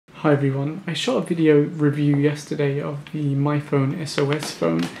Hi everyone, I shot a video review yesterday of the MyPhone SOS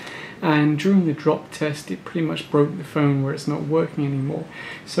phone, and during the drop test it pretty much broke the phone where it's not working anymore.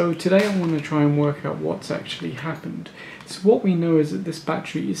 So today I want to try and work out what's actually happened. So what we know is that this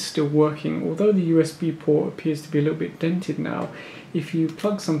battery is still working, although the USB port appears to be a little bit dented now. If you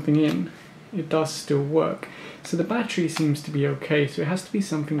plug something in, it does still work. So the battery seems to be okay, so it has to be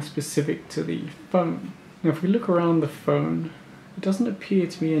something specific to the phone. Now if we look around the phone, it doesn't appear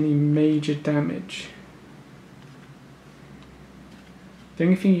to be any major damage. The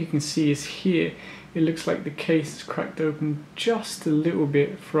only thing you can see is here, it looks like the case is cracked open just a little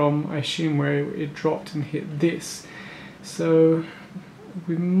bit from, I assume, where it dropped and hit this. So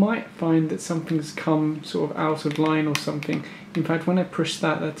we might find that something's come sort of out of line or something. In fact, when I push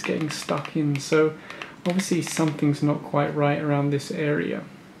that, that's getting stuck in. So obviously something's not quite right around this area.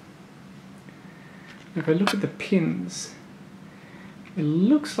 If I look at the pins, it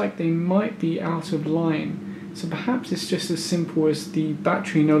looks like they might be out of line, so perhaps it's just as simple as the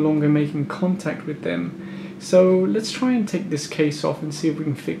battery no longer making contact with them. So let's try and take this case off and see if we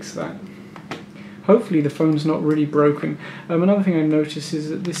can fix that. Hopefully the phone's not really broken. Another thing I noticed is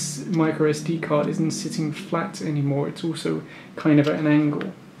that this micro SD card isn't sitting flat anymore, it's also kind of at an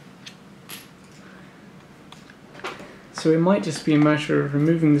angle. So it might just be a matter of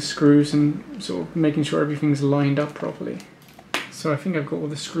removing the screws and sort of making sure everything's lined up properly. So I think I've got all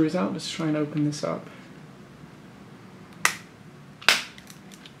the screws out. Let's try and open this up.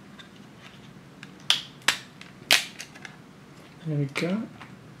 There we go.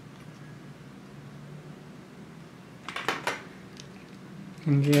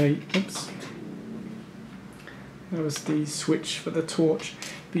 And yeah, oops. That was the switch for the torch.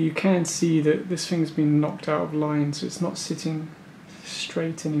 But you can see that this thing's been knocked out of line, so it's not sitting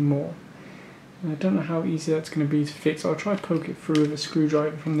straight anymore. And I don't know how easy that's going to be to fix. I'll try to poke it through with a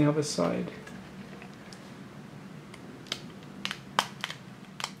screwdriver from the other side.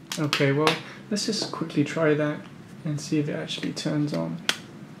 Okay, well, let's just quickly try that and see if it actually turns on.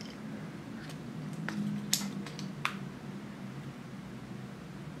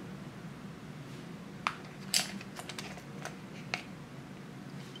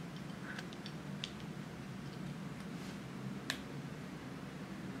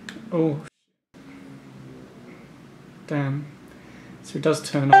 Oh, damn. So it does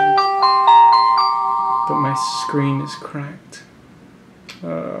turn on, but my screen is cracked.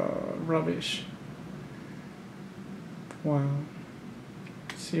 Rubbish. Wow.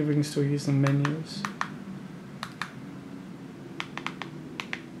 Let's see if we can still use the menus.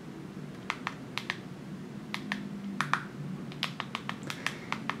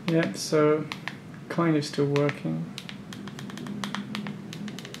 Yep, so kind of still working.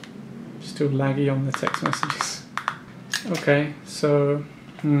 Still laggy on the text messages. Okay, so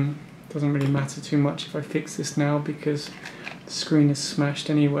doesn't really matter too much if I fix this now because the screen is smashed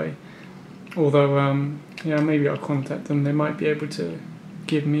anyway. Although, yeah, maybe I'll contact them. They might be able to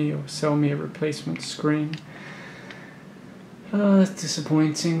give me or sell me a replacement screen. That's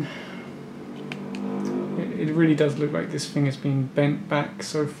disappointing. It really does look like this thing has been bent back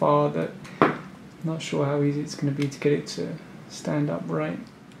so far that I'm not sure how easy it's going to be to get it to stand upright.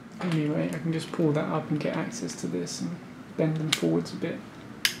 Anyway, I can just pull that up and get access to this and bend them forwards a bit.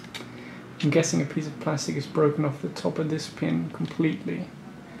 I'm guessing a piece of plastic is broken off the top of this pin completely.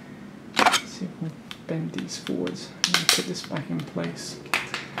 Let's see if we can bend these forwards and put this back in place.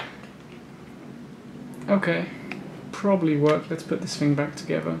 Okay, probably work. Let's put this thing back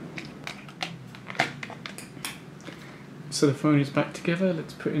together. So the phone is back together.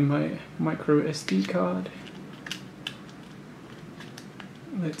 Let's put in my micro SD card.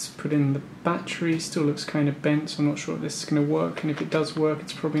 Let's put in the battery. Still looks kind of bent, so I'm not sure if this is going to work, and if it does work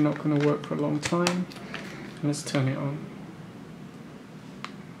it's probably not going to work for a long time. Let's turn it on.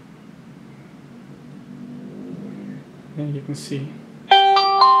 And you can see.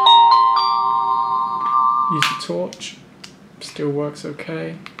 Use the torch. Still works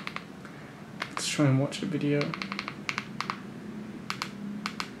okay. Let's try and watch a video.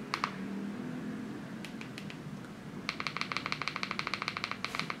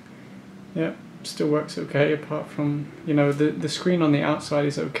 Yep, still works okay, apart from, you know, the screen on the outside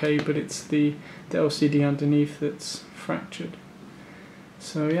is okay, but it's the LCD underneath that's fractured.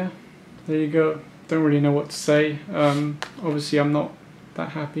 So yeah, there you go. Don't really know what to say. Obviously I'm not that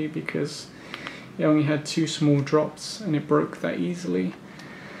happy because it only had 2 small drops and it broke that easily.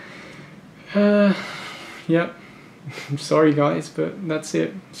 Yep, I'm sorry guys, but that's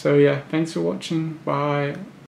it. So yeah, thanks for watching, bye.